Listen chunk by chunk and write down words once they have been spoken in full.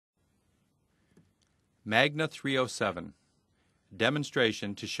Magna 307.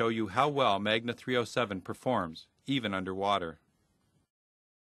 Demonstration to show you how well Magna 307 performs, even underwater.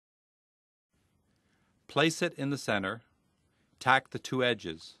 Place it in the center. Tack the two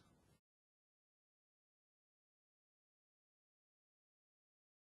edges.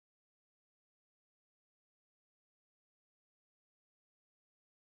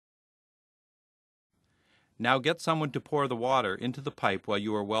 Now get someone to pour the water into the pipe while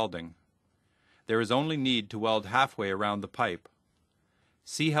you are welding. There is only need to weld halfway around the pipe.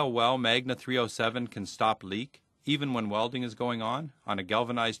 See how well Magna 307 can stop leak, even when welding is going on a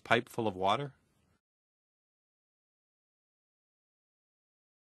galvanized pipe full of water?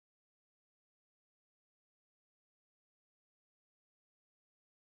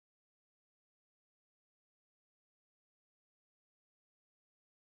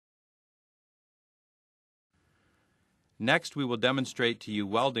 Next, we will demonstrate to you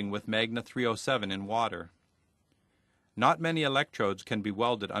welding with Magna 307 in water. Not many electrodes can be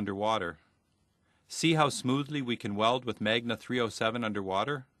welded underwater. See how smoothly we can weld with Magna 307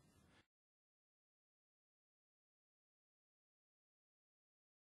 underwater?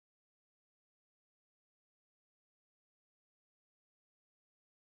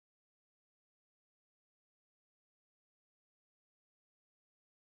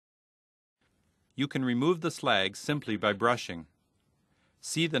 You can remove the slag simply by brushing.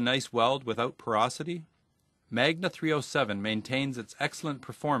 See the nice weld without porosity? Magna 307 maintains its excellent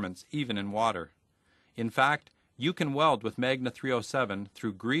performance even in water. In fact, you can weld with Magna 307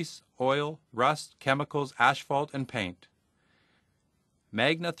 through grease, oil, rust, chemicals, asphalt, and paint.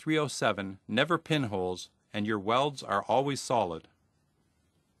 Magna 307 never pinholes, and your welds are always solid.